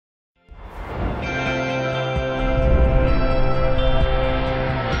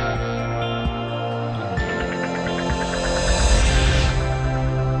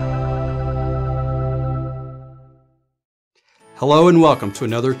Hello and welcome to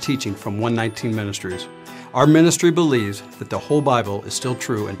another teaching from 119 Ministries. Our ministry believes that the whole Bible is still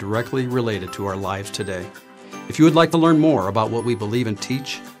true and directly related to our lives today. If you would like to learn more about what we believe and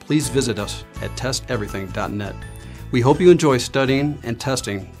teach, please visit us at testeverything.net. We hope you enjoy studying and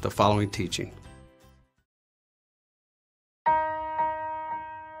testing the following teaching.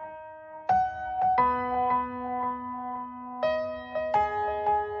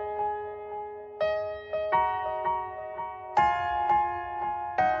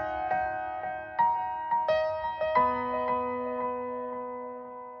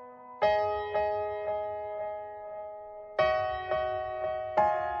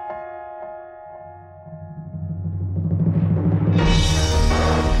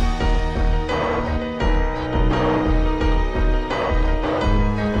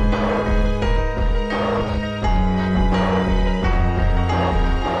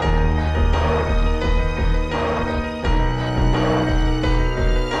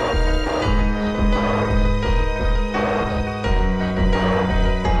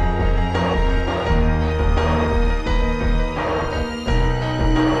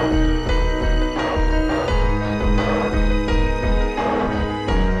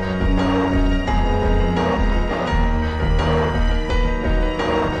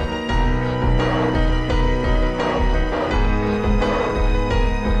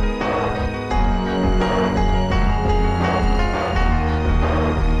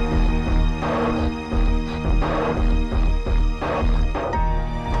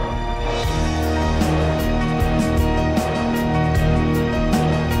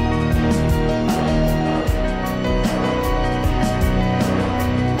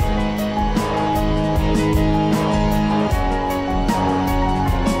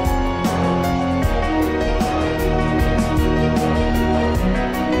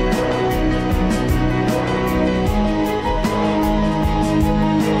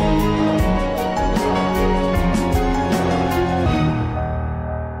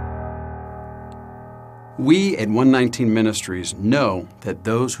 We at 119 Ministries know that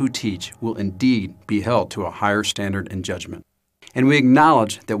those who teach will indeed be held to a higher standard in judgment. And we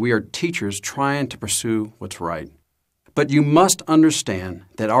acknowledge that we are teachers trying to pursue what's right. But you must understand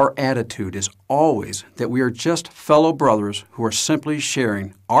that our attitude is always that we are just fellow brothers who are simply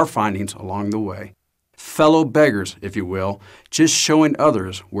sharing our findings along the way. Fellow beggars, if you will, just showing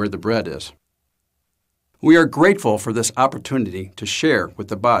others where the bread is. We are grateful for this opportunity to share with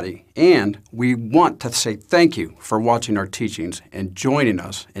the body, and we want to say thank you for watching our teachings and joining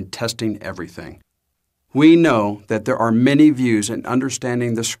us in testing everything. We know that there are many views in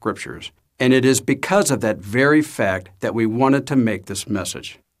understanding the Scriptures, and it is because of that very fact that we wanted to make this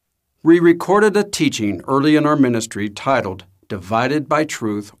message. We recorded a teaching early in our ministry titled, Divided by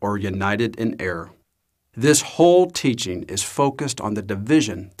Truth or United in Error. This whole teaching is focused on the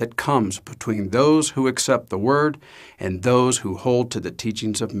division that comes between those who accept the Word and those who hold to the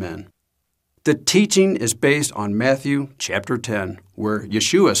teachings of men. The teaching is based on Matthew chapter 10, where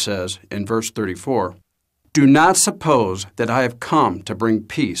Yeshua says in verse 34, "Do not suppose that I have come to bring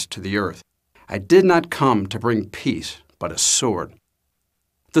peace to the earth. I did not come to bring peace, but a sword."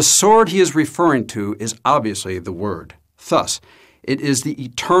 The sword he is referring to is obviously the Word. Thus, it is the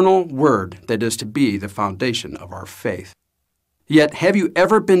eternal Word that is to be the foundation of our faith. Yet, have you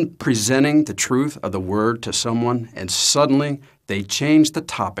ever been presenting the truth of the Word to someone and suddenly they change the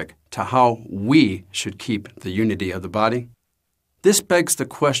topic to how we should keep the unity of the body? This begs the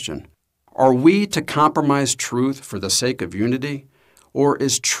question, are we to compromise truth for the sake of unity, or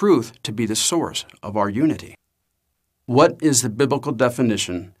is truth to be the source of our unity? What is the biblical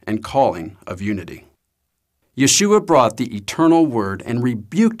definition and calling of unity? Yeshua brought the eternal Word and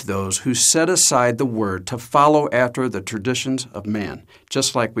rebuked those who set aside the Word to follow after the traditions of man,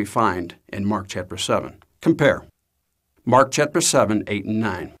 just like we find in Mark chapter 7. Compare. Mark chapter 7, 8 and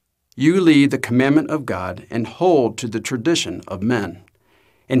 9. You leave the commandment of God and hold to the tradition of men.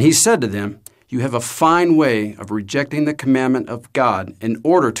 And he said to them, you have a fine way of rejecting the commandment of God in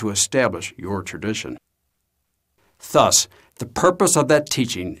order to establish your tradition. Thus, the purpose of that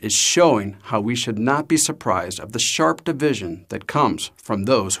teaching is showing how we should not be surprised of the sharp division that comes from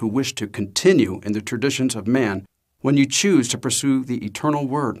those who wish to continue in the traditions of man when you choose to pursue the eternal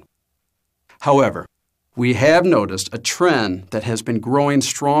Word. However, we have noticed a trend that has been growing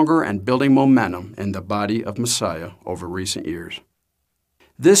stronger and building momentum in the body of Messiah over recent years.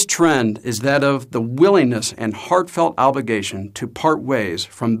 This trend is that of the willingness and heartfelt obligation to part ways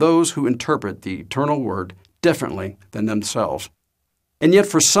from those who interpret the eternal Word differently than themselves. And yet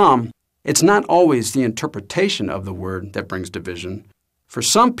for some, it's not always the interpretation of the Word that brings division. For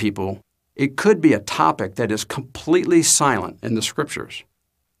some people, It could be a topic that is completely silent in the Scriptures.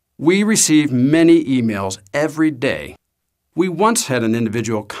 We receive many emails every day. We once had an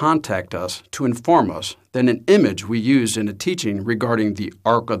individual contact us to inform us that an image we used in a teaching regarding the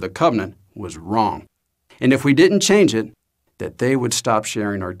Ark of the Covenant was wrong, and if we didn't change it, that they would stop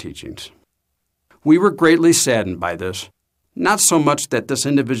sharing our teachings. We were greatly saddened by this, not so much that this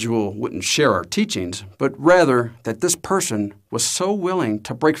individual wouldn't share our teachings, but rather that this person was so willing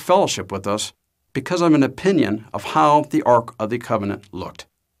to break fellowship with us because of an opinion of how the Ark of the Covenant looked.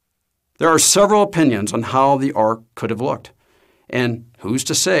 There are several opinions on how the Ark could have looked, and who's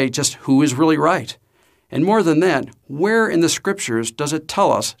to say just who is really right? And more than that, where in the Scriptures does it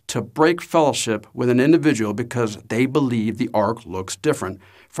tell us to break fellowship with an individual because they believe the Ark looks different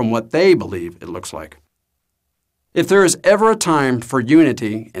from what they believe it looks like? If there is ever a time for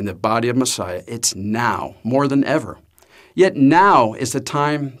unity in the body of Messiah, it's now, more than ever. Yet now is the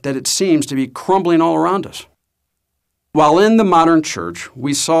time that it seems to be crumbling all around us. While in the modern church,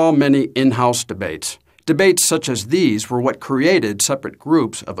 we saw many in-house debates. Debates such as these were what created separate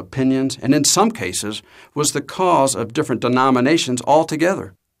groups of opinions and in some cases was the cause of different denominations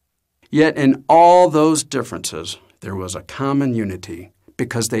altogether. Yet in all those differences, there was a common unity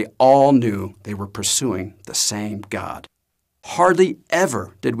because they all knew they were pursuing the same God. Hardly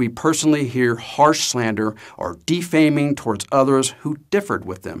ever did we personally hear harsh slander or defaming towards others who differed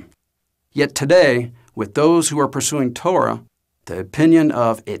with them. Yet today, with those who are pursuing Torah, the opinion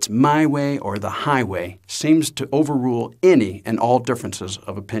of it's my way or the highway seems to overrule any and all differences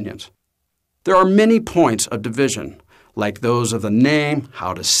of opinions. There are many points of division, like those of the name,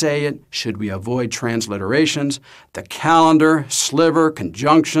 how to say it, should we avoid transliterations, the calendar, sliver,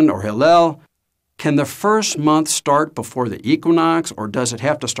 conjunction, or hillel. Can the first month start before the equinox, or does it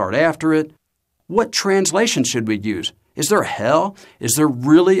have to start after it? What translation should we use? Is there hell? Is there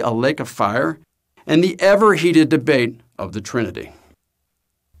really a lake of fire? And the ever-heated debate of the Trinity.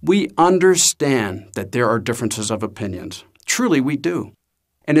 We understand that there are differences of opinions. Truly, we do.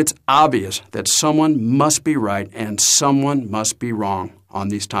 And it's obvious that someone must be right and someone must be wrong on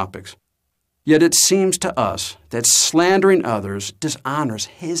these topics. Yet it seems to us that slandering others dishonors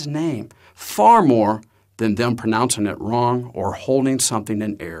His name far more than them pronouncing it wrong or holding something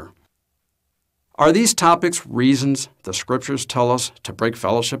in error. Are these topics reasons the Scriptures tell us to break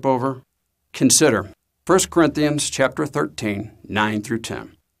fellowship over? Consider 1 Corinthians chapter 13, 9 through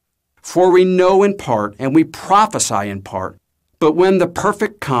 10. For we know in part and we prophesy in part, but when the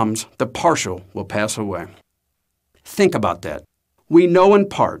perfect comes, the partial will pass away. Think about that. We know in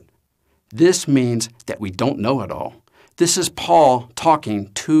part. This means that we don't know it all. This is Paul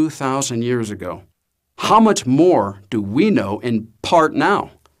talking 2,000 years ago. How much more do we know in part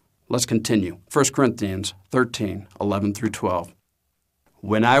now? Let's continue. 1 Corinthians 13, 11 through 12.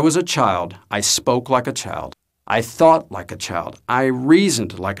 When I was a child, I spoke like a child. I thought like a child. I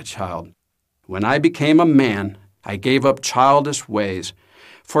reasoned like a child. When I became a man, I gave up childish ways.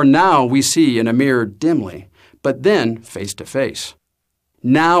 For now we see in a mirror dimly, but then face to face.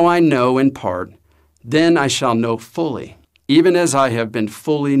 Now I know in part, then I shall know fully, even as I have been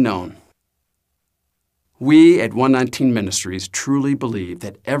fully known. We at 119 Ministries truly believe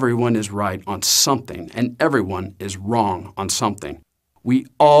that everyone is right on something and everyone is wrong on something. We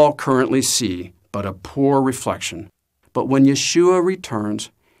all currently see but a poor reflection, but when Yeshua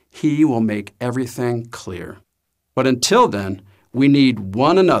returns, He will make everything clear. But until then, we need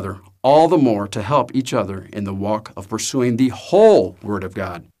one another all the more to help each other in the walk of pursuing the whole Word of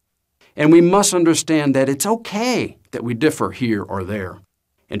God. And we must understand that it's okay that we differ here or there.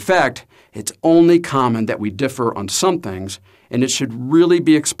 In fact, it's only common that we differ on some things, and it should really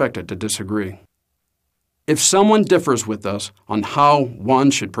be expected to disagree. If someone differs with us on how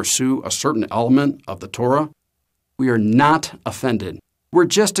one should pursue a certain element of the Torah, we are not offended. We're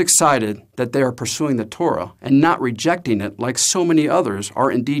just excited that they are pursuing the Torah and not rejecting it like so many others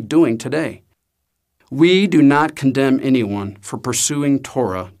are indeed doing today. We do not condemn anyone for pursuing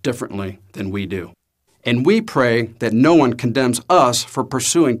Torah differently than we do. And we pray that no one condemns us for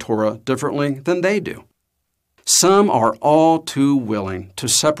pursuing Torah differently than they do. Some are all too willing to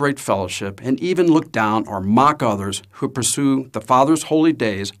separate fellowship and even look down or mock others who pursue the Father's holy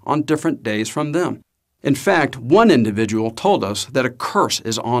days on different days from them. In fact, one individual told us that a curse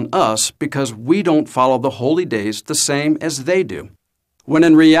is on us because we don't follow the holy days the same as they do, when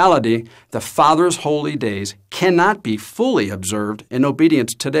in reality, the Father's holy days cannot be fully observed in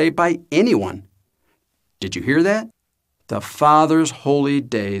obedience today by anyone. Did you hear that? The Father's holy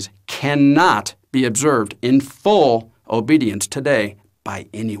days cannot be observed in full obedience today by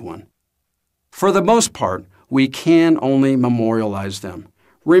anyone. For the most part, we can only memorialize them,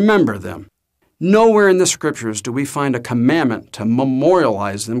 remember them, Nowhere in the Scriptures do we find a commandment to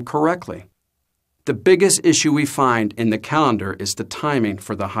memorialize them correctly. The biggest issue we find in the calendar is the timing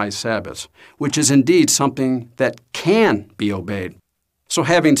for the high Sabbaths, which is indeed something that can be obeyed. So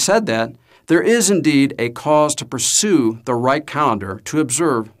having said that, there is indeed a cause to pursue the right calendar to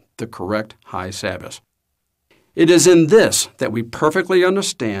observe the correct high Sabbaths. It is in this that we perfectly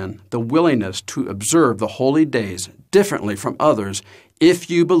understand the willingness to observe the holy days differently from others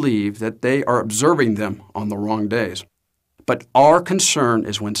if you believe that they are observing them on the wrong days. But our concern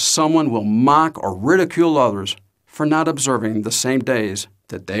is when someone will mock or ridicule others for not observing the same days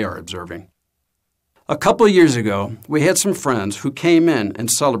that they are observing. A couple of years ago, we had some friends who came in and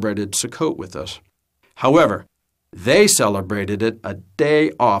celebrated Sukkot with us. However, they celebrated it a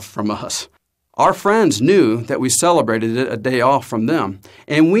day off from us. Our friends knew that we celebrated it a day off from them,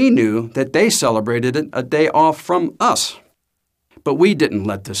 and we knew that they celebrated it a day off from us. But we didn't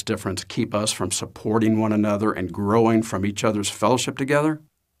let this difference keep us from supporting one another and growing from each other's fellowship together.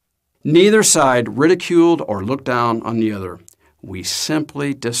 Neither side ridiculed or looked down on the other. We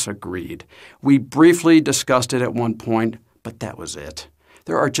simply disagreed. We briefly discussed it at one point, but that was it.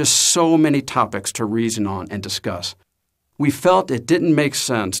 There are just so many topics to reason on and discuss. We felt it didn't make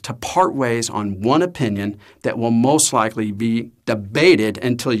sense to part ways on one opinion that will most likely be debated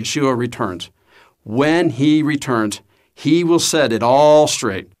until Yeshua returns. When he returns, he will set it all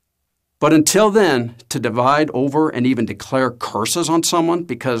straight. But until then, to divide over and even declare curses on someone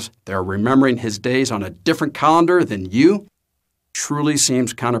because they're remembering his days on a different calendar than you truly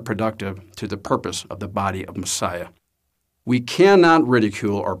seems counterproductive to the purpose of the body of Messiah. We cannot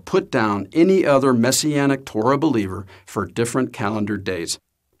ridicule or put down any other Messianic Torah believer for different calendar days,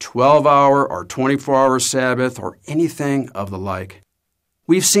 12-hour or 24-hour Sabbath or anything of the like.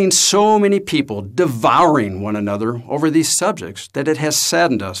 We've seen so many people devouring one another over these subjects that it has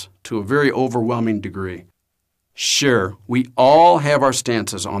saddened us to a very overwhelming degree. Sure, we all have our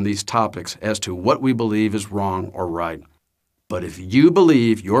stances on these topics as to what we believe is wrong or right. But if you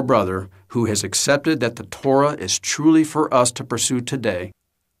believe your brother, who has accepted that the Torah is truly for us to pursue today,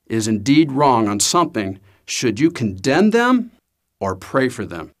 is indeed wrong on something, should you condemn them or pray for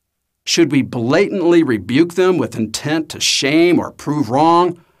them? Should we blatantly rebuke them with intent to shame or prove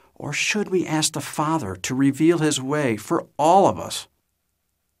wrong? Or should we ask the Father to reveal his way for all of us?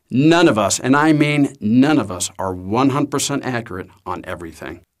 None of us, and I mean none of us, are 100% accurate on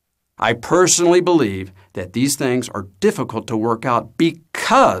everything. I personally believe that these things are difficult to work out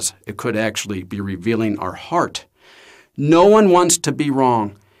because it could actually be revealing our heart. No one wants to be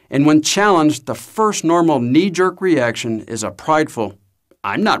wrong, and when challenged, the first normal knee-jerk reaction is a prideful,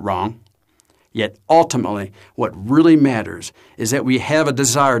 "I'm not wrong." Yet ultimately, what really matters is that we have a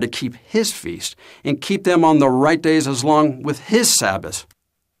desire to keep his feast and keep them on the right days along with his Sabbath.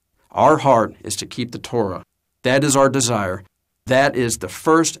 Our heart is to keep the Torah. That is our desire. That is the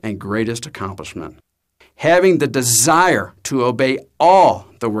first and greatest accomplishment. Having the desire to obey all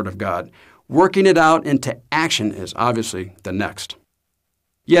the Word of God, working it out into action is obviously the next.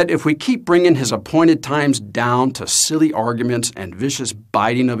 Yet if we keep bringing his appointed times down to silly arguments and vicious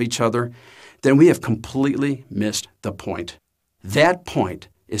biting of each other, then we have completely missed the point. That point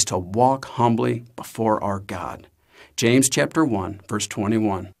is to walk humbly before our God. James chapter 1, verse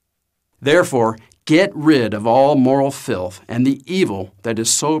 21. Therefore, get rid of all moral filth and the evil that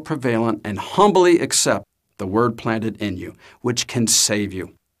is so prevalent, and humbly accept the word planted in you, which can save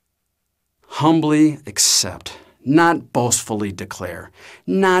you. Humbly accept, not boastfully declare,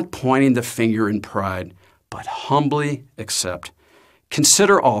 not pointing the finger in pride, but humbly accept.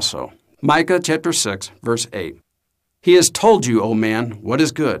 Consider also Micah chapter 6, verse 8. He has told you, O man, what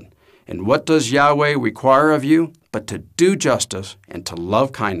is good, and what does Yahweh require of you, but to do justice and to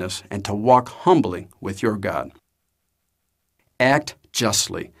love kindness and to walk humbly with your God. Act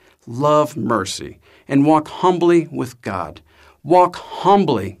justly, love mercy, and walk humbly with God. Walk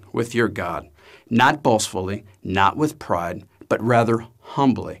humbly with your God, not boastfully, not with pride, but rather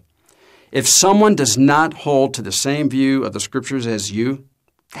humbly. If someone does not hold to the same view of the Scriptures as you,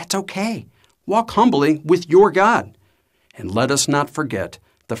 that's okay. Walk humbly with your God. And let us not forget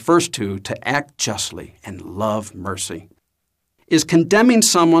the first two, to act justly and love mercy. Is condemning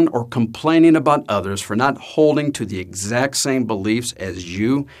someone or complaining about others for not holding to the exact same beliefs as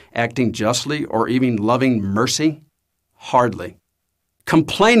you acting justly or even loving mercy? Hardly.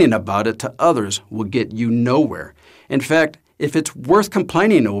 Complaining about it to others will get you nowhere. In fact, if it's worth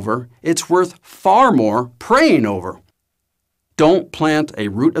complaining over, it's worth far more praying over. Don't plant a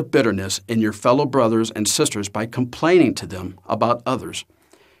root of bitterness in your fellow brothers and sisters by complaining to them about others.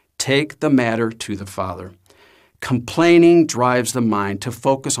 Take the matter to the Father. Complaining drives the mind to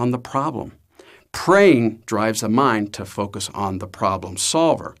focus on the problem. Praying drives the mind to focus on the problem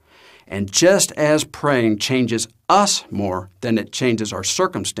solver. And just as praying changes us more than it changes our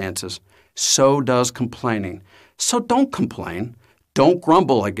circumstances, so does complaining. So don't complain. Don't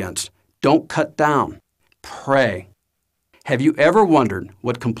grumble against. Don't cut down. Pray. Have you ever wondered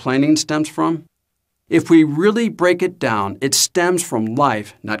what complaining stems from? If we really break it down, it stems from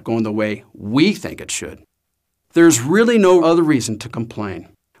life not going the way we think it should. There's really no other reason to complain.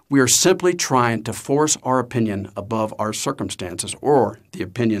 We are simply trying to force our opinion above our circumstances or the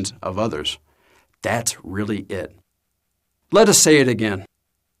opinions of others. That's really it. Let us say it again.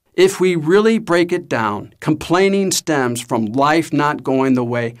 If we really break it down, complaining stems from life not going the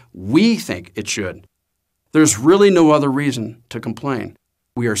way we think it should. There's really no other reason to complain.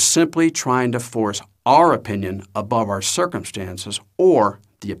 We are simply trying to force our opinion above our circumstances or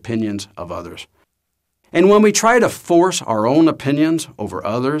the opinions of others. And when we try to force our own opinions over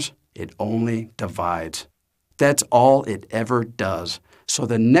others, it only divides. That's all it ever does. So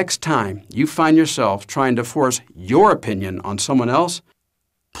the next time you find yourself trying to force your opinion on someone else,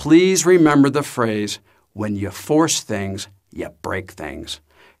 please remember the phrase, when you force things, you break things.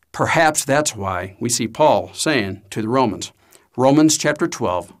 Perhaps that's why we see Paul saying to the Romans, Romans chapter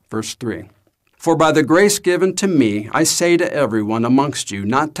 12, verse 3, "For by the grace given to me, I say to everyone amongst you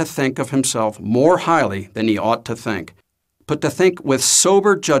not to think of himself more highly than he ought to think, but to think with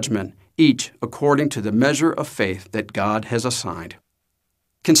sober judgment, each according to the measure of faith that God has assigned."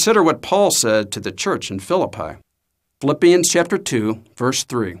 Consider what Paul said to the church in Philippi. Philippians chapter 2, verse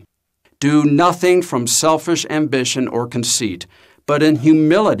 3, "Do nothing from selfish ambition or conceit, but in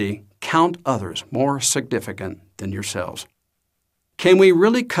humility count others more significant than yourselves." Can we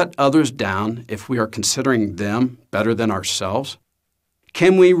really cut others down if we are considering them better than ourselves?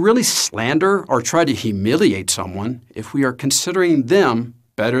 Can we really slander or try to humiliate someone if we are considering them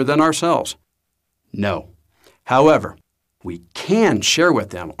better than ourselves? No. However, we can share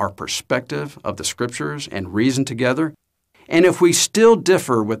with them our perspective of the Scriptures and reason together, and if we still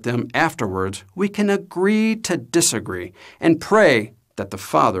differ with them afterwards, we can agree to disagree and pray that the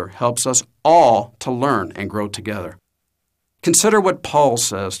Father helps us all to learn and grow together. Consider what Paul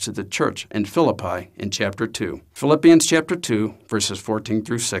says to the church in Philippi in chapter 2. Philippians chapter 2, verses 14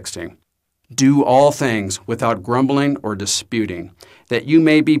 through 16. "Do all things without grumbling or disputing, that you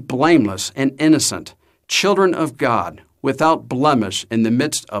may be blameless and innocent, children of God, without blemish in the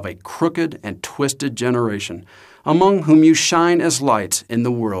midst of a crooked and twisted generation, among whom you shine as lights in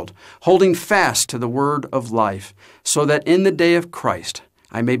the world, holding fast to the word of life, so that in the day of Christ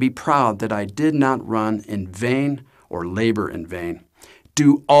I may be proud that I did not run in vain or labor in vain.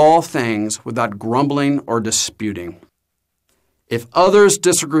 Do all things without grumbling or disputing." If others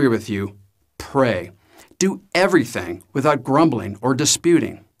disagree with you, pray. Do everything without grumbling or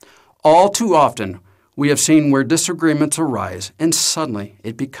disputing. All too often, we have seen where disagreements arise, and suddenly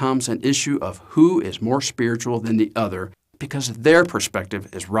it becomes an issue of who is more spiritual than the other because their perspective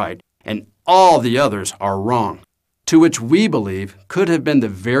is right and all the others are wrong, to which we believe could have been the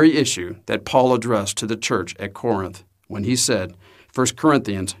very issue that Paul addressed to the church at Corinth when he said, 1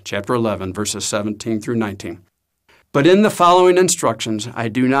 Corinthians chapter 11, verses 17 through 19, "But in the following instructions I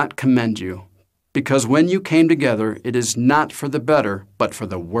do not commend you, because when you came together it is not for the better, but for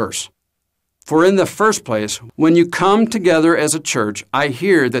the worse. For in the first place, when you come together as a church, I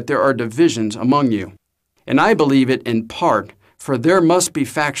hear that there are divisions among you. And I believe it in part, for there must be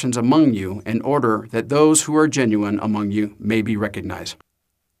factions among you in order that those who are genuine among you may be recognized."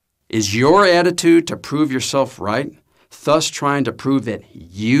 Is your attitude to prove yourself right, thus trying to prove that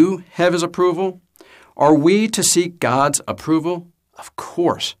you have His approval? Are we to seek God's approval? Of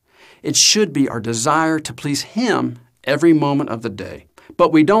course. It should be our desire to please Him every moment of the day.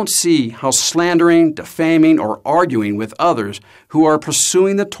 But we don't see how slandering, defaming, or arguing with others who are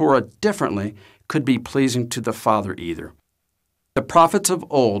pursuing the Torah differently could be pleasing to the Father either. The prophets of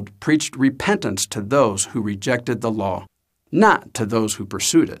old preached repentance to those who rejected the law, not to those who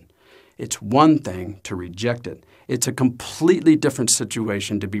pursued it. It's one thing to reject it. It's a completely different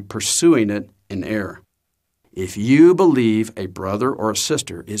situation to be pursuing it in error. If you believe a brother or a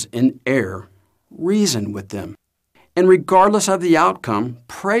sister is in error, reason with them. And regardless of the outcome,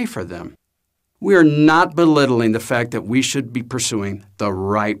 pray for them. We are not belittling the fact that we should be pursuing the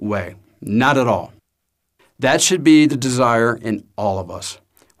right way. Not at all. That should be the desire in all of us.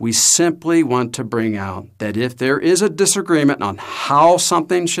 We simply want to bring out that if there is a disagreement on how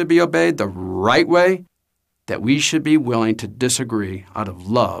something should be obeyed the right way, that we should be willing to disagree out of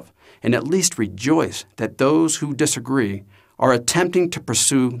love and at least rejoice that those who disagree are attempting to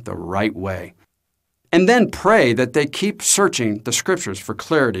pursue the right way. And then pray that they keep searching the Scriptures for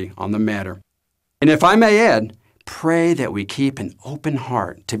clarity on the matter. And if I may add, pray that we keep an open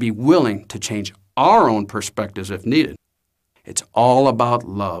heart to be willing to change our own perspectives if needed. It's all about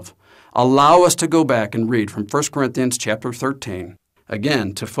love. Allow us to go back and read from 1 Corinthians chapter 13,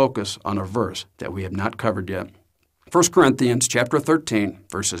 again to focus on a verse that we have not covered yet. 1 Corinthians chapter 13,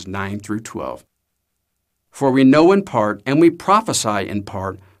 verses 9 through 12. For we know in part, and we prophesy in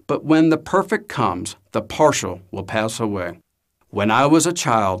part, but when the perfect comes, the partial will pass away. When I was a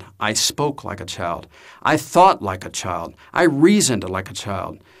child, I spoke like a child. I thought like a child. I reasoned like a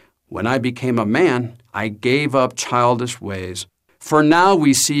child. When I became a man, I gave up childish ways. For now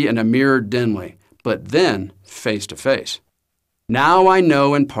we see in a mirror dimly, but then face to face. Now I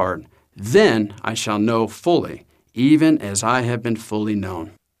know in part, then I shall know fully, even as I have been fully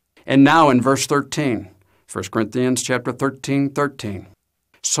known. And now in verse 13, 1 Corinthians chapter 13:13.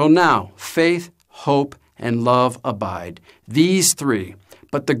 So now faith, hope, and love abide, these three,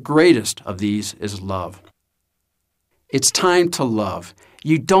 but the greatest of these is love. It's time to love.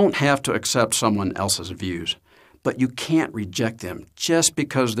 You don't have to accept someone else's views, but you can't reject them just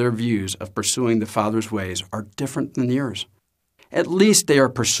because their views of pursuing the Father's ways are different than yours. At least they are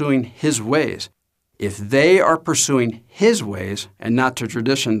pursuing His ways. If they are pursuing His ways and not the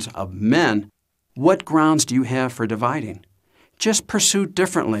traditions of men, what grounds do you have for dividing? Just pursue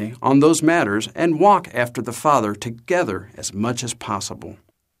differently on those matters and walk after the Father together as much as possible.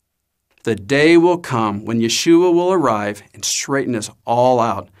 The day will come when Yeshua will arrive and straighten us all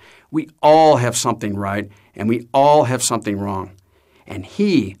out. We all have something right and we all have something wrong. And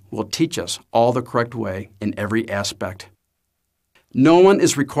He will teach us all the correct way in every aspect. No one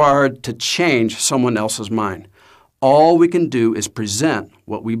is required to change someone else's mind. All we can do is present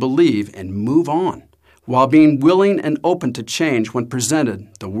what we believe and move on, while being willing and open to change when presented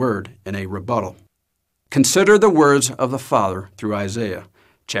the Word in a rebuttal. Consider the words of the Father through Isaiah,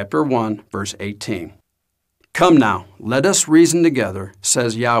 chapter 1, verse 18. Come now, let us reason together,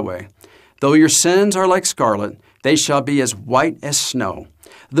 says Yahweh. Though your sins are like scarlet, they shall be as white as snow.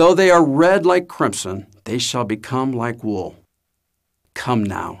 Though they are red like crimson, they shall become like wool. Come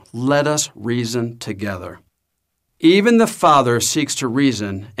now, let us reason together. Even the Father seeks to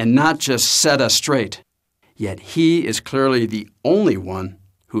reason and not just set us straight. Yet He is clearly the only one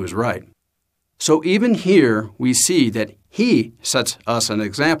who is right. So even here we see that He sets us an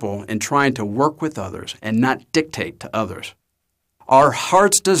example in trying to work with others and not dictate to others. Our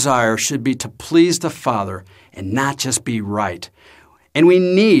heart's desire should be to please the Father and not just be right. And we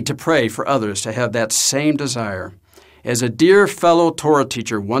need to pray for others to have that same desire. As a dear fellow Torah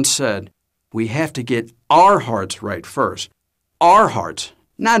teacher once said, we have to get our hearts right first. Our hearts,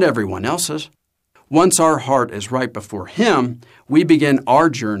 not everyone else's. Once our heart is right before Him, we begin our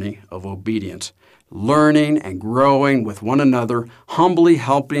journey of obedience, learning and growing with one another, humbly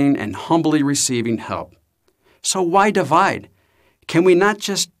helping and humbly receiving help. So why divide? Can we not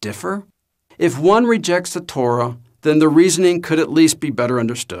just differ? If one rejects the Torah, then the reasoning could at least be better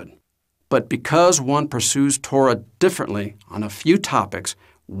understood. But because one pursues Torah differently on a few topics,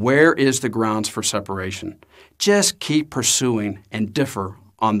 where is the grounds for separation? Just keep pursuing and differ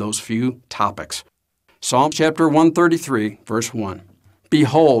on those few topics. Psalm chapter 133, verse 1.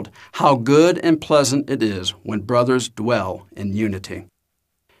 Behold, how good and pleasant it is when brothers dwell in unity.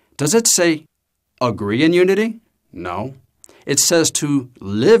 Does it say agree in unity? No. It says to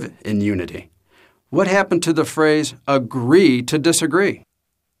live in unity. What happened to the phrase agree to disagree?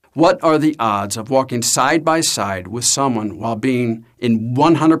 What are the odds of walking side by side with someone while being in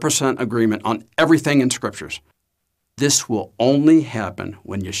 100% agreement on everything in Scriptures? This will only happen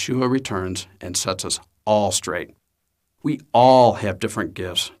when Yeshua returns and sets us all straight. We all have different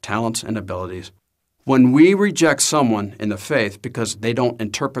gifts, talents, and abilities. When we reject someone in the faith because they don't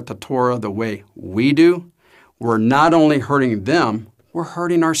interpret the Torah the way we do, we're not only hurting them, we're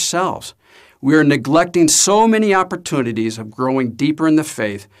hurting ourselves. We are neglecting so many opportunities of growing deeper in the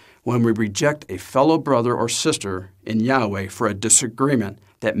faith when we reject a fellow brother or sister in Yahweh for a disagreement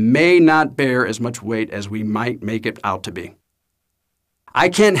that may not bear as much weight as we might make it out to be. I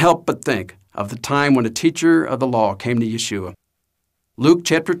can't help but think of the time when a teacher of the law came to Yeshua. Luke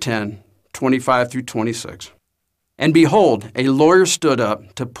chapter 10, 25 through 26. And behold, a lawyer stood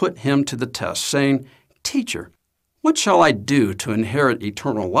up to put him to the test, saying, Teacher, what shall I do to inherit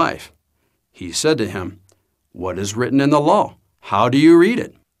eternal life? He said to him, What is written in the law? How do you read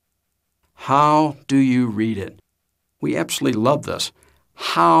it? How do you read it? We absolutely love this.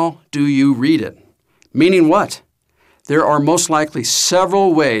 How do you read it? Meaning what? There are most likely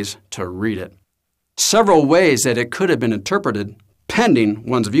several ways to read it. Several ways that it could have been interpreted pending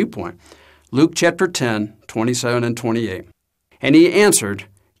one's viewpoint. Luke chapter 10, 27 and 28. And he answered,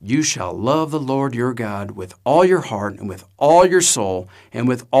 You shall love the Lord your God with all your heart and with all your soul and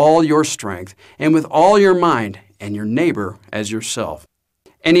with all your strength and with all your mind, and your neighbor as yourself.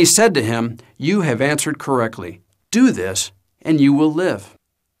 And he said to him, You have answered correctly. Do this, and you will live.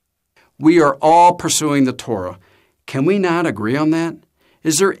 We are all pursuing the Torah. Can we not agree on that?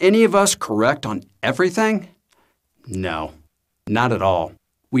 Is there any of us correct on everything? No, not at all.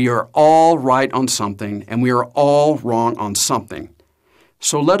 We are all right on something, and we are all wrong on something.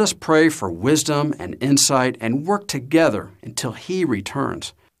 So let us pray for wisdom and insight and work together until He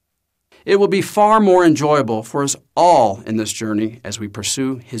returns. It will be far more enjoyable for us all in this journey as we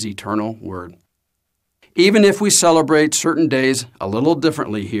pursue His eternal Word. Even if we celebrate certain days a little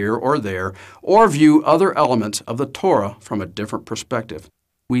differently here or there, or view other elements of the Torah from a different perspective,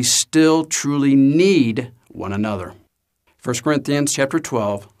 we still truly need one another. 1 Corinthians chapter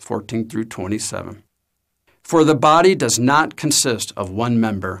 12, 14 through 27. For the body does not consist of one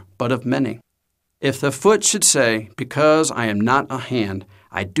member, but of many. If the foot should say, Because I am not a hand,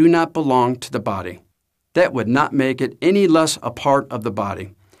 I do not belong to the body, that would not make it any less a part of the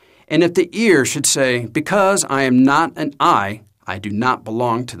body. And if the ear should say, Because I am not an eye, I do not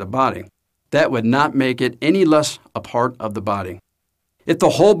belong to the body, that would not make it any less a part of the body. If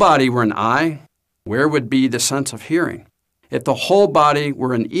the whole body were an eye, where would be the sense of hearing? If the whole body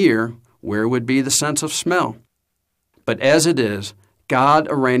were an ear, where would be the sense of smell? But as it is, God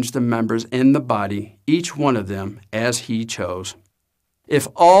arranged the members in the body, each one of them as He chose. If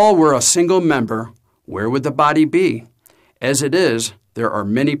all were a single member, where would the body be? As it is, there are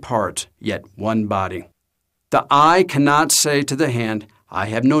many parts, yet one body. The eye cannot say to the hand, I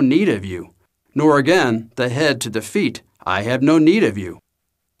have no need of you, nor again the head to the feet, I have no need of you.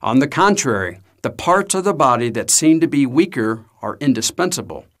 On the contrary, the parts of the body that seem to be weaker are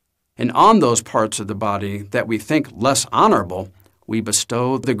indispensable, and on those parts of the body that we think less honorable, we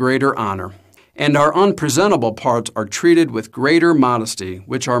bestow the greater honor. And our unpresentable parts are treated with greater modesty,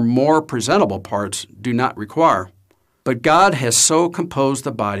 which our more presentable parts do not require. But God has so composed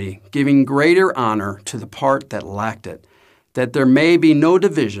the body, giving greater honor to the part that lacked it, that there may be no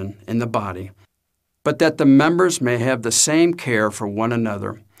division in the body, but that the members may have the same care for one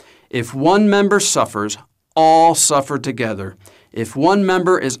another. If one member suffers, all suffer together. If one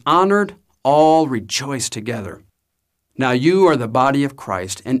member is honored, all rejoice together. Now you are the body of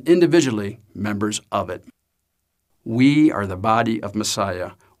Christ, and individually members of it. We are the body of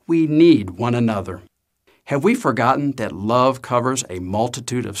Messiah. We need one another. Have we forgotten that love covers a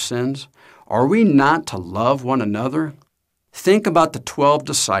multitude of sins? Are we not to love one another? Think about the 12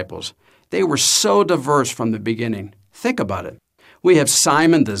 disciples. They were so diverse from the beginning. Think about it. We have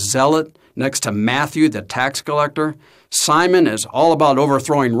Simon the Zealot next to Matthew the tax collector. Simon is all about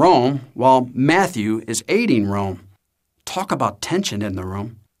overthrowing Rome, while Matthew is aiding Rome. Talk about tension in the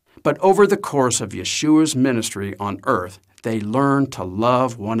room. But over the course of Yeshua's ministry on earth, they learned to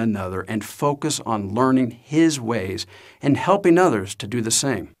love one another and focus on learning His ways and helping others to do the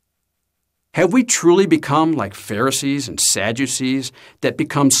same. Have we truly become like Pharisees and Sadducees that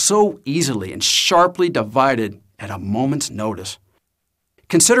become so easily and sharply divided at a moment's notice?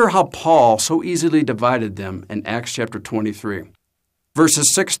 Consider how Paul so easily divided them in Acts chapter 23,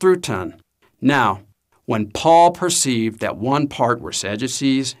 verses 6 through 10. Now, when Paul perceived that one part were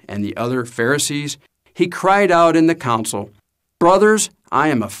Sadducees and the other Pharisees, he cried out in the council, Brothers, I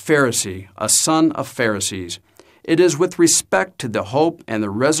am a Pharisee, a son of Pharisees. It is with respect to the hope and the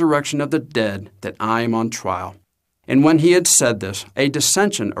resurrection of the dead that I am on trial. And when he had said this, a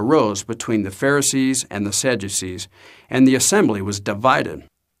dissension arose between the Pharisees and the Sadducees, and the assembly was divided.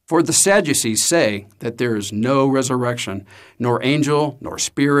 For the Sadducees say that there is no resurrection, nor angel, nor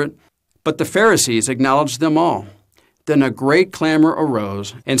spirit, but the Pharisees acknowledge them all. Then a great clamor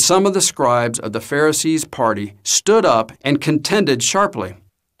arose, and some of the scribes of the Pharisees' party stood up and contended sharply.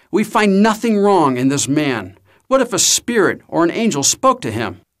 We find nothing wrong in this man. What if a spirit or an angel spoke to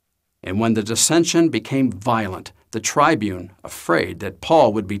him? And when the dissension became violent, the tribune, afraid that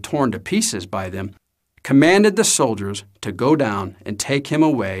Paul would be torn to pieces by them, commanded the soldiers to go down and take him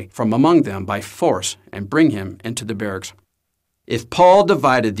away from among them by force and bring him into the barracks. If Paul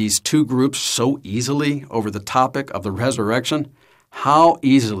divided these two groups so easily over the topic of the resurrection, how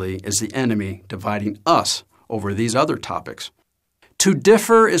easily is the enemy dividing us over these other topics? To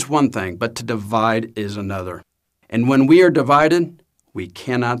differ is one thing, but to divide is another. And when we are divided, we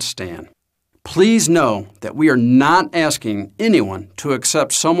cannot stand. Please know that we are not asking anyone to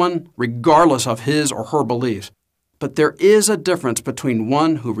accept someone regardless of his or her beliefs, but there is a difference between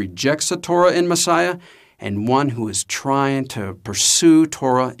one who rejects the Torah in Messiah and one who is trying to pursue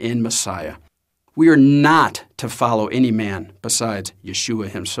Torah in Messiah. We are not to follow any man besides Yeshua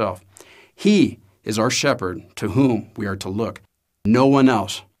himself. He is our shepherd to whom we are to look, no one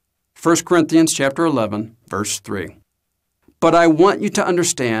else. 1 Corinthians chapter 11, verse 3. But I want you to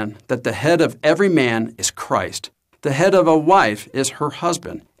understand that the head of every man is Christ. The head of a wife is her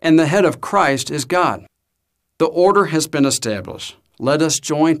husband, and the head of Christ is God. The order has been established. Let us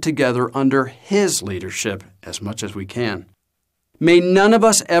join together under His leadership as much as we can. May none of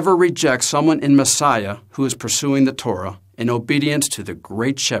us ever reject someone in Messiah who is pursuing the Torah in obedience to the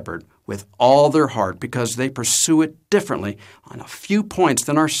great shepherd with all their heart because they pursue it differently on a few points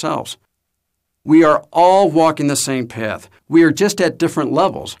than ourselves. We are all walking the same path. We are just at different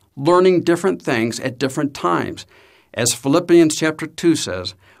levels, learning different things at different times. As Philippians chapter 2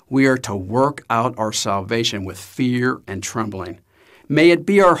 says, we are to work out our salvation with fear and trembling. May it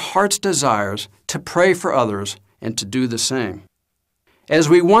be our heart's desires to pray for others and to do the same. As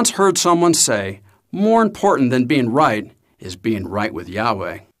we once heard someone say, more important than being right is being right with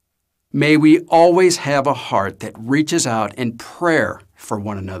Yahweh. May we always have a heart that reaches out in prayer for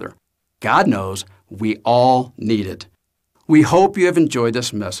one another. God knows we all need it. We hope you have enjoyed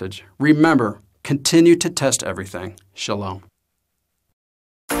this message. Remember, continue to test everything. Shalom.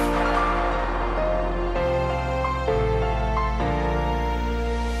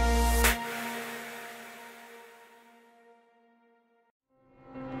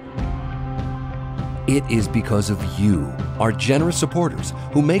 It is because of you, our generous supporters,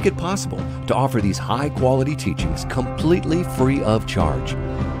 who make it possible to offer these high-quality teachings completely free of charge.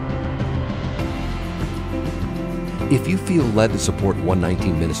 If you feel led to support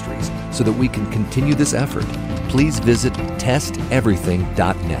 119 Ministries so that we can continue this effort, please visit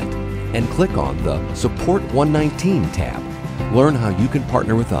testeverything.net and click on the Support 119 tab. Learn how you can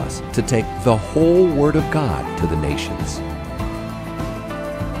partner with us to take the whole Word of God to the nations.